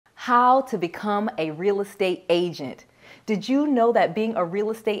How to become a real estate agent. Did you know that being a real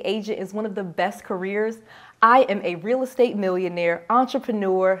estate agent is one of the best careers? I am a real estate millionaire,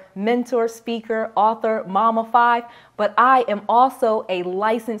 entrepreneur, mentor, speaker, author, mom of 5, but I am also a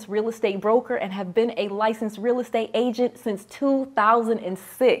licensed real estate broker and have been a licensed real estate agent since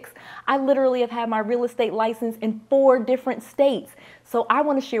 2006. I literally have had my real estate license in 4 different states. So I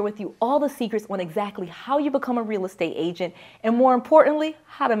want to share with you all the secrets on exactly how you become a real estate agent and, more importantly,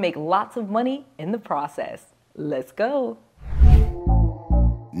 how to make lots of money in the process. Let's go.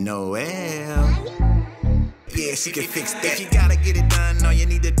 Noelle. Yeah, she can fix that. If you gotta get it done, no, you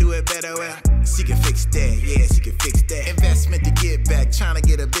need to do it better. Well, she can fix that. Yeah, she can fix that. Investment to get back, trying to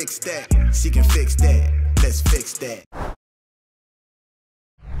get a big stack. She can fix that. Let's fix that.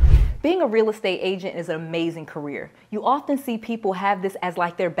 Being a real estate agent is an amazing career. You often see people have this as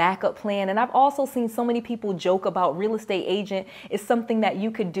like their backup plan, and I've also seen so many people joke about real estate agent is something that you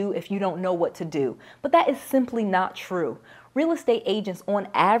could do if you don't know what to do. But that is simply not true. Real estate agents on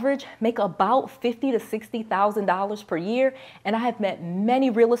average make about $50,000 to $60,000 per year, and I have met many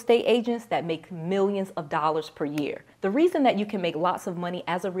real estate agents that make millions of dollars per year. The reason that you can make lots of money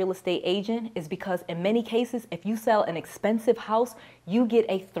as a real estate agent is because in many cases, if you sell an expensive house, you get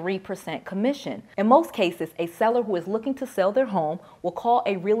a 3% commission. In most cases, a seller who is looking to sell their home will call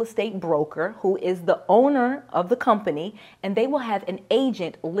a real estate broker who is the owner of the company, and they will have an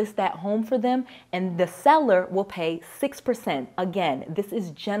agent list that home for them, and the seller will pay 6%. Again, this is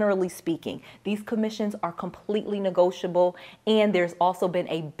generally speaking. These commissions are completely negotiable, and there's also been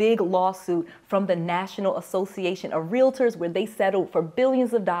a big lawsuit from the National Association of Realtors where they settled for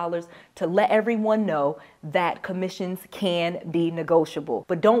billions of dollars to let everyone know that commissions can be negotiable.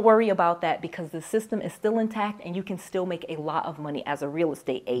 But don't worry about that because the system is still intact and you can still make a lot of money as a real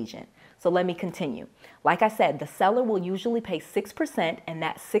estate agent. So let me continue. Like I said, the seller will usually pay 6%, and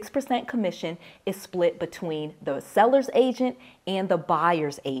that 6% commission is split between the seller's agent and the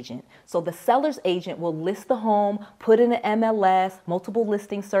buyer's agent. So the seller's agent will list the home, put in an MLS, multiple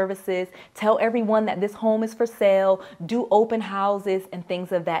listing services, tell everyone that this home is for sale, do open houses and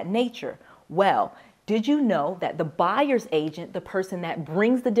things of that nature. Well, did you know that the buyer's agent, the person that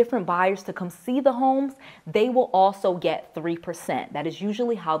brings the different buyers to come see the homes, they will also get 3%. That is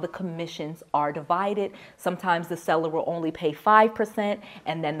usually how the commissions are divided. Sometimes the seller will only pay 5%,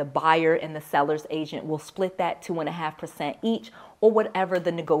 and then the buyer and the seller's agent will split that 2.5% each, or whatever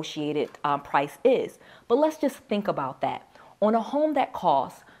the negotiated price is. But let's just think about that. On a home that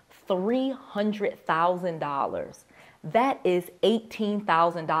costs $300,000, that is $18,000,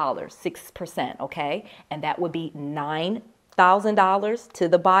 6%, okay? And that would be $9,000 to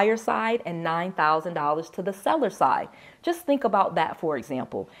the buyer side and $9,000 to the seller side. Just think about that, for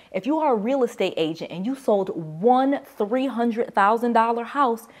example. If you are a real estate agent and you sold one $300,000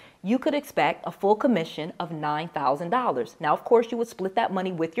 house, you could expect a full commission of $9,000. Now, of course, you would split that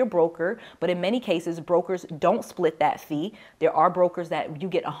money with your broker, but in many cases, brokers don't split that fee. There are brokers that you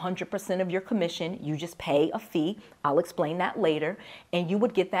get 100% of your commission. You just pay a fee. I'll explain that later. And you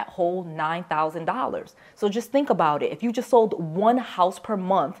would get that whole $9,000. So just think about it. If you just sold one house per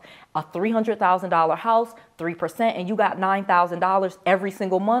month, a $300,000 house, 3%, and you got $9,000 every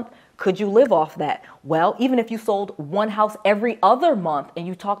single month, could you live off that? Well, even if you sold one house every other month and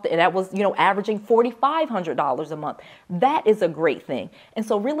you talked, and that was, averaging $4,500 a month, that is a great thing. And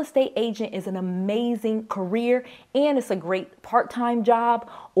so real estate agent is an amazing career, and it's a great part-time job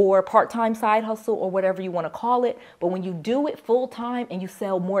or part-time side hustle or whatever you want to call it. But when you do it full-time and you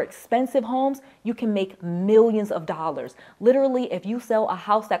sell more expensive homes, you can make millions of dollars. Literally, if you sell a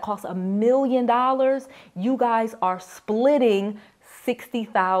house that costs $1 million, you guys are splitting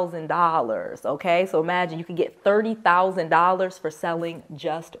 $60,000, okay? So imagine you can get $30,000 for selling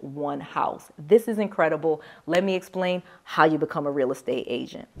just one house. This is incredible. Let me explain how you become a real estate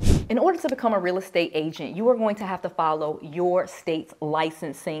agent. In order to become a real estate agent, you are going to have to follow your state's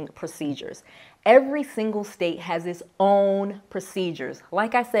licensing procedures. Every single state has its own procedures.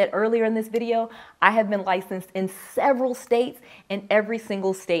 Like I said earlier in this video, I have been licensed in several states, and every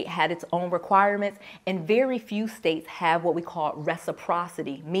single state had its own requirements, and very few states have what we call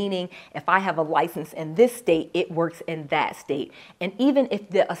reciprocity, meaning if I have a license in this state, it works in that state. And even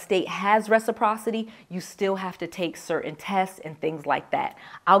if a state has reciprocity, you still have to take certain tests and things like that.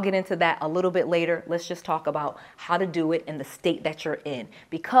 I'll get into that a little bit later. Let's just talk about how to do it in the state that you're in,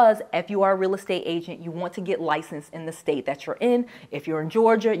 because if you are a real estate agent, you want to get licensed in the state that you're in. If you're in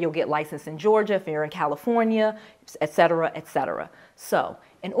Georgia, you'll get licensed in Georgia. If you're in California, etc., etc. So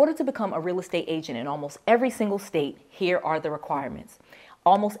in order to become a real estate agent in almost every single state, here are the requirements.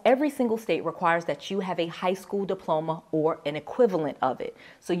 Almost every single state requires that you have a high school diploma or an equivalent of it.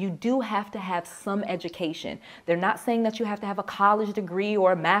 So you do have to have some education. They're not saying that you have to have a college degree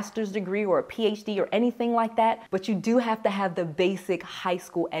or a master's degree or a PhD or anything like that, but you do have to have the basic high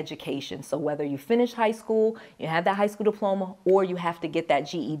school education. So whether you finish high school, you have that high school diploma, or you have to get that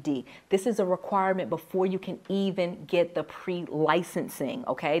GED. This is a requirement before you can even get the pre-licensing,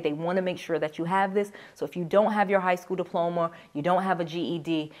 okay? They want to make sure that you have this. So if you don't have your high school diploma, you don't have a GED,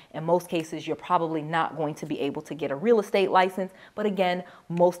 in most cases, you're probably not going to be able to get a real estate license. But again,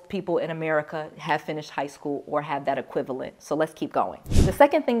 most people in America have finished high school or have that equivalent. So let's keep going. The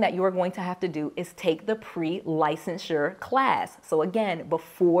second thing that you are going to have to do is take the pre-licensure class. So again,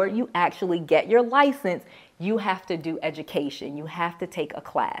 before you actually get your license, you have to do education. You have to take a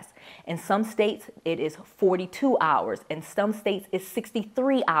class. In some states, it is 42 hours. In some states, it's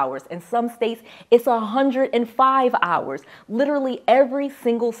 63 hours. In some states, it's 105 hours. Literally every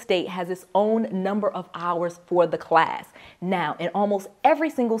single state has its own number of hours for the class. Now, in almost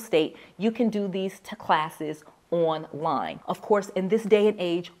every single state, you can do these classes online. Of course, in this day and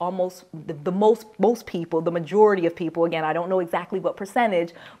age, almost most people, the majority of people, again, I don't know exactly what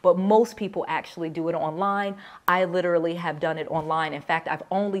percentage, but most people actually do it online. I literally have done it online. In fact, I've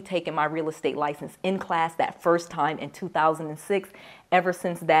only taken my real estate license in class that first time in 2006. Ever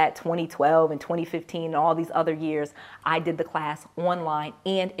since that, 2012 and 2015 and all these other years, I did the class online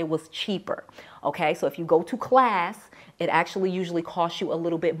and it was cheaper. Okay, so if you go to class, it actually usually costs you a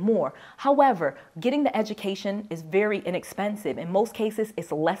little bit more. However, getting the education is very inexpensive. In most cases,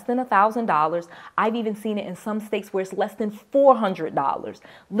 it's less than $1,000. I've even seen it in some states where it's less than $400.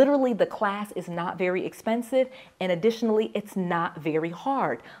 Literally, the class is not very expensive, and additionally, it's not very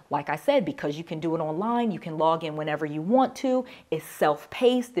hard. Like I said, because you can do it online, you can log in whenever you want to. It's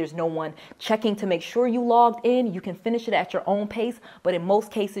self-paced. There's no one checking to make sure you logged in. You can finish it at your own pace, but in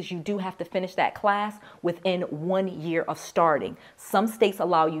most cases, you do have to finish that class within 1 year of starting. Some states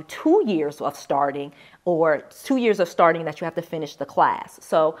allow you 2 years of starting, or 2 years of starting that you have to finish the class.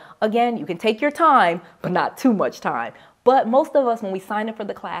 So again, you can take your time, but not too much time. But most of us, when we sign up for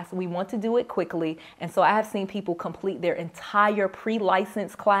the class, we want to do it quickly. And so I have seen people complete their entire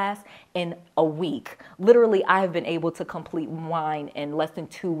pre-license class in a week. Literally, I have been able to complete mine in less than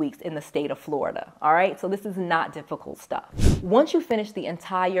 2 weeks in the state of Florida. All right, so this is not difficult stuff. Once you finish the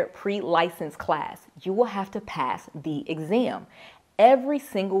entire pre-license class, you will have to pass the exam. Every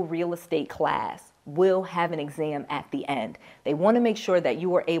single real estate class will have an exam at the end. They want to make sure that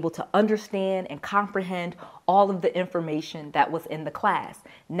you are able to understand and comprehend all of the information that was in the class.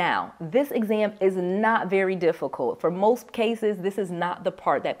 Now, this exam is not very difficult. For most cases, this is not the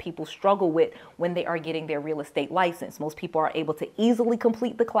part that people struggle with when they are getting their real estate license. Most people are able to easily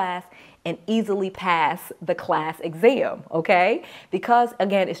complete the class and easily pass the class exam, okay? Because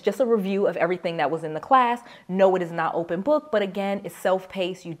again, it's just a review of everything that was in the class. No, it is not open book, but again, it's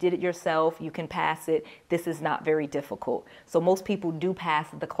self-paced. You did it yourself. You can pass it. This is not very difficult. So most people do pass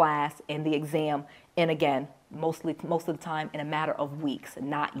the class and the exam, and again, most of the time in a matter of weeks,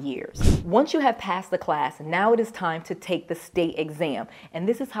 not years. Once you have passed the class, now it is time to take the state exam. And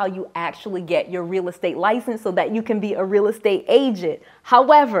this is how you actually get your real estate license so that you can be a real estate agent.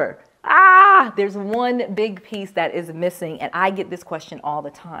 However, there's one big piece that is missing, and I get this question all the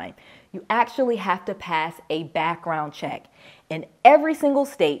time. You actually have to pass a background check. In every single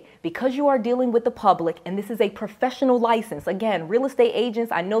state, because you are dealing with the public, and this is a professional license. Again, real estate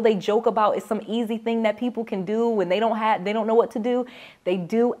agents, I know they joke about it's some easy thing that people can do when they don't know what to do. They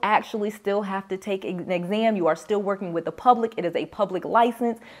do actually still have to take an exam. You are still working with the public. It is a public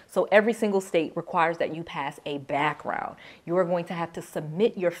license. So every single state requires that you pass a background. You are going to have to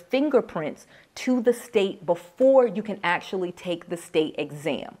submit your fingerprints to the state before you can actually take the state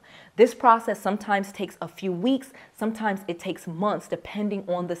exam. This process sometimes takes a few weeks, sometimes it takes months, depending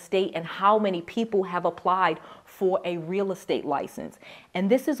on the state and how many people have applied for a real estate license. And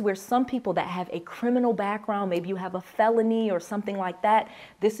this is where some people that have a criminal background, maybe you have a felony or something like that,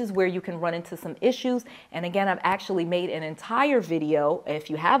 this is where you can run into some issues. And again, I've actually made an entire video, if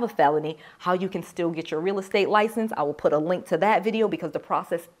you have a felony, how you can still get your real estate license. I will put a link to that video because the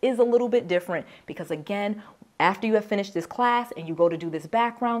process is a little bit different, because again, after you have finished this class and you go to do this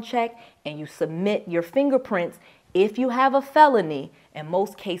background check and you submit your fingerprints, if you have a felony, in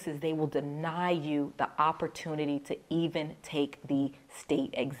most cases, they will deny you the opportunity to even take the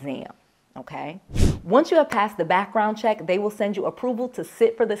state exam. Okay. Once you have passed the background check, they will send you approval to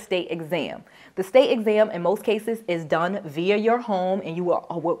sit for the state exam. The state exam in most cases is done via your home, and you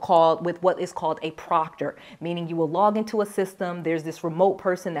are with what is called a proctor, meaning you will log into a system. There's this remote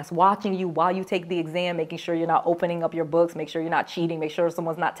person that's watching you while you take the exam, making sure you're not opening up your books, make sure you're not cheating, make sure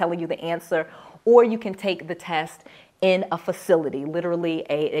someone's not telling you the answer, or you can take the test in a facility, literally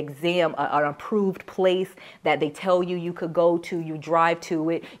an exam, an approved place that they tell you you could go to. You drive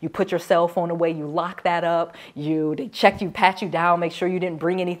to it, you put your cell phone away, you lock that up, they check you, pat you down, make sure you didn't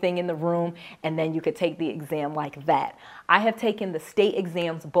bring anything in the room, and then you could take the exam like that. I have taken the state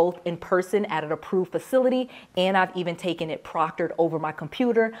exams both in person at an approved facility, and I've even taken it proctored over my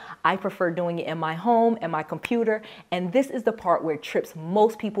computer. I prefer doing it in my home and my computer, and this is the part where it trips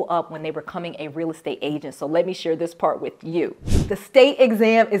most people up when they are becoming a real estate agent. So let me share this part with you. The state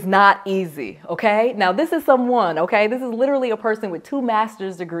exam is not easy, okay? Now this is someone, okay? This is literally a person with 2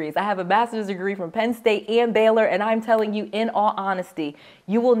 master's degrees. I have a master's degree from Penn State and Baylor, and I'm telling you, in all honesty,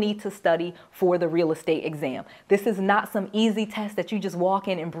 you will need to study for the real estate exam. This is not some easy test that you just walk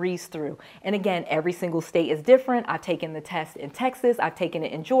in and breeze through. And again, every single state is different. I've taken the test in Texas, I've taken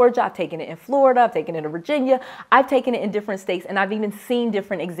it in Georgia, I've taken it in Florida, I've taken it in Virginia, I've taken it in different states, and I've even seen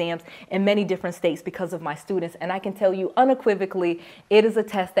different exams in many different states because of my students. And I can tell you unequivocally, it is a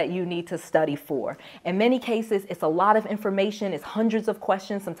test that you need to study for. In many cases, it's a lot of information, it's hundreds of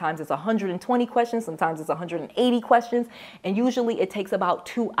questions, sometimes it's 120 questions, sometimes it's 180 questions, and usually it takes about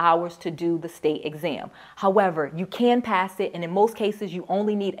 2 hours to do the state exam. However, you can pass it, and in most cases you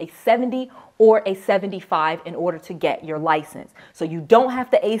only need a 70 or a 75 in order to get your license. So you don't have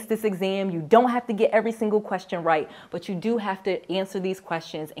to ace this exam, you don't have to get every single question right, but you do have to answer these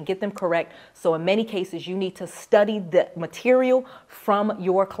questions and get them correct. So in many cases you need to study the material from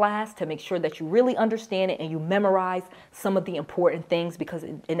your class to make sure that you really understand it and you memorize some of the important things, because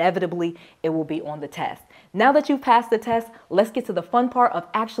inevitably it will be on the test. Now that you've passed the test, let's get to the fun part of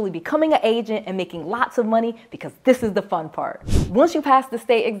actually becoming an agent and making lots of money, because this is the fun part. Once you pass the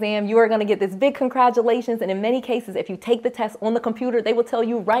state exam, you are going to get this big congratulations, and in many cases, if you take the test on the computer, they will tell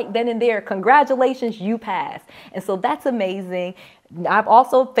you right then and there, congratulations, you passed. And so that's amazing. I've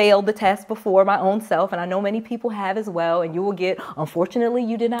also failed the test before my own self, and I know many people have as well, and you will get, unfortunately,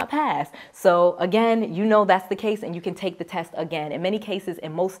 you did not pass. So again, you know that's the case, and you can take the test again. In many cases,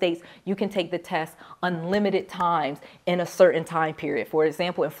 in most states, you can take the test unlimited times in a certain time period. For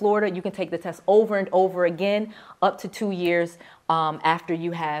example, in Florida, you can take the test over and over again, up to 2 years after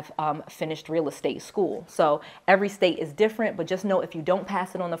you have finished real estate school. So every state is different, but just know if you don't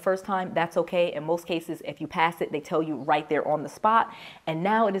pass it on the first time, that's okay. In most cases, if you pass it, they tell you right there on the spot. And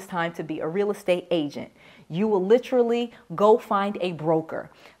now it is time to be a real estate agent. You will literally go find a broker.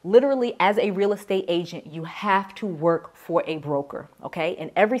 Literally, as a real estate agent, you have to work for a broker, okay?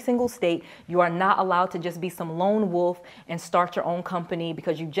 In every single state, you are not allowed to just be some lone wolf and start your own company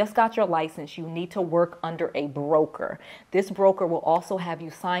because you just got your license. You need to work under a broker. This broker will also have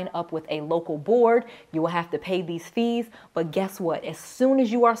you sign up with a local board. You will have to pay these fees, but guess what? As soon as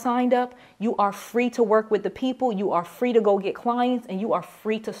you are signed up, you are free to work with the people, you are free to go get clients, and you are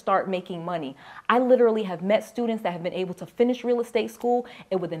free to start making money. I literally have met students that have been able to finish real estate school,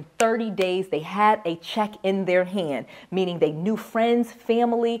 and within 30 days, they had a check in their hand, meaning they knew friends,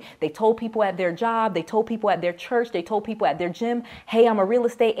 family, they told people at their job, they told people at their church, they told people at their gym, hey, I'm a real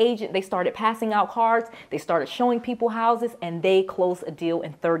estate agent. They started passing out cards, they started showing people houses, and they closed a deal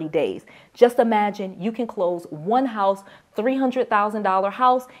in 30 days. Just imagine you can close one house, $300,000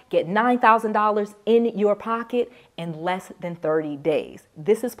 house, get $9,000 in your pocket in less than 30 days.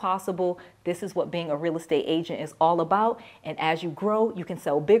 This is possible. This is what being a real estate agent is all about. And as you grow, you can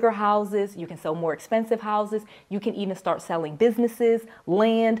sell bigger houses, you can sell more expensive houses, you can even start selling businesses,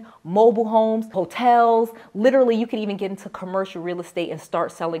 land, mobile homes, hotels. Literally, you can even get into commercial real estate and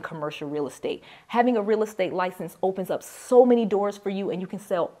start selling commercial real estate. Having a real estate license opens up so many doors for you, and you can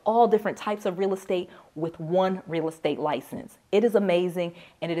sell all different types of real estate with one real estate license. It is amazing,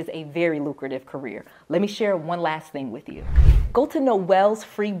 and it is a very lucrative career. Let me share one last thing with you. Go to Noelle's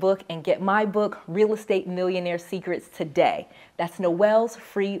free book and get my book, Real Estate Millionaire Secrets, today. That's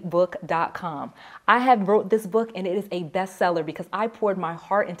noellsfreebook.com. I have wrote this book, and it is a bestseller because I poured my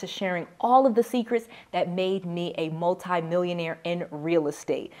heart into sharing all of the secrets that made me a multi-millionaire in real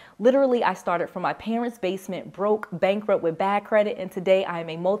estate. Literally, I started from my parents' basement, broke, bankrupt with bad credit, and today I am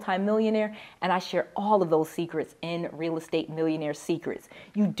a multi-millionaire, and I share all of those secrets in Real Estate Millionaire Secrets.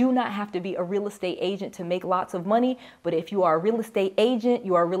 You do not have to be a real estate agent to make lots of money, but if you are a real estate agent,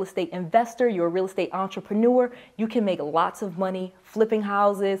 you are a real estate investor, you're a real estate entrepreneur, you can make lots of money flipping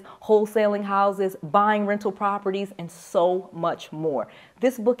houses, wholesaling houses, buying rental properties, and so much more.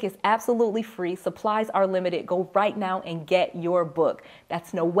 This book is absolutely free. Supplies are limited. Go right now and get your book.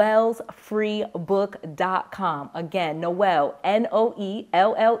 That's noellsfreebook.com. Again, Noelle,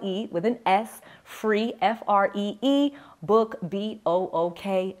 Noelle with an S, free, Free, book, book.com.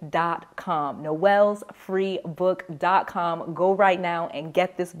 noellsfreebook.com. Go right now and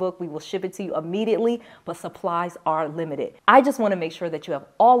get this book. We will ship it to you immediately, but supplies are limited. I just want to make sure that you have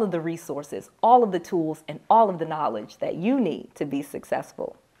all of the resources, all of the tools, and all of the knowledge that you need to be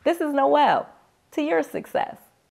successful. This is Noelle, to your success.